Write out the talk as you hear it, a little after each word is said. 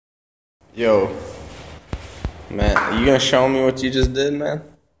Yo, man, are you gonna show me what you just did, man?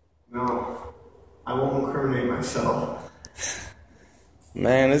 No, I won't incriminate myself.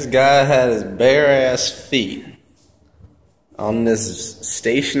 Man, this guy had his bare ass feet on this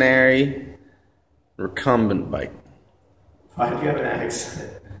stationary recumbent bike. Why'd you have an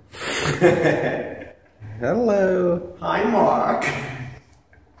accent? Hello. Hi, Mark.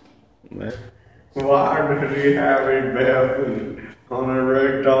 Man. Why did you have a barefoot on a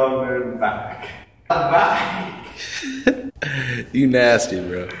rectangular back? A bike. You nasty,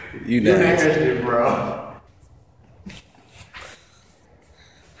 bro. You nasty. You nasty, bro.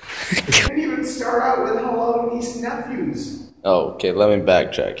 Didn't even start out with hello, niece, nephews. Oh, okay, let me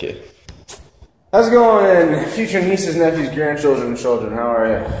backtrack here. How's it going, future nieces, nephews, grandchildren, and children? How are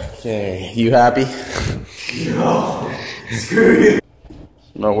you? Okay, you happy? No. Screw you.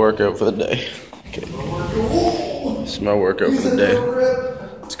 It's my workout for the day. Okay. It's my workout for the day.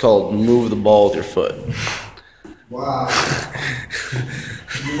 It's called move the ball with your foot. Wow.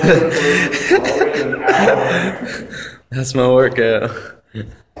 That's my workout.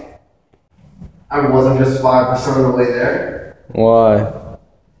 I wasn't just 5% of the way there. Why?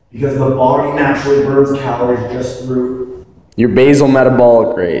 Because the body naturally burns calories just through. Your basal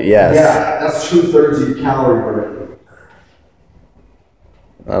metabolic rate, yes. Yeah, that's 2/3 of your calorie burn.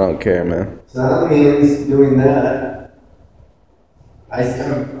 I don't care, man. So that means doing that,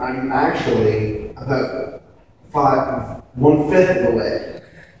 I'm actually about 1/5 of the way.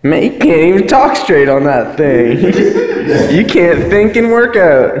 Man, you can't even talk straight on that thing. You can't think and work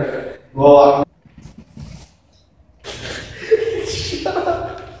out. Well,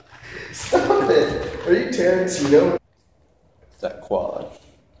 stop it. Are you Tarantino? It's that quad.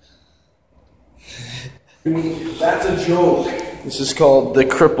 That's a joke. This is called the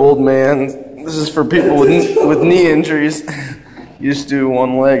crippled man. This is for people with knee injuries. You just do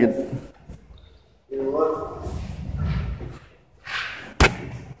one-legged. You know what?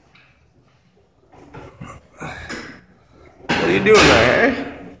 What are you doing there, eh?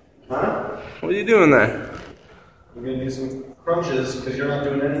 Huh? What are you doing there? We're gonna do some crunches because you're not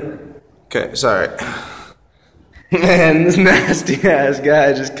doing anything. Okay, sorry. Man, this nasty ass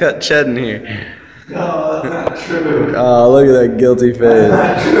guy just cut Ched in here. No, that's not true. Oh, look at that guilty face.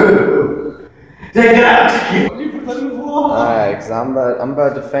 That's not true. Take it out. Alright, cause I'm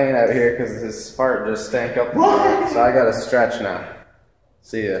about to faint out here because his fart just stank up. What? So I gotta stretch now.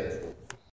 See ya.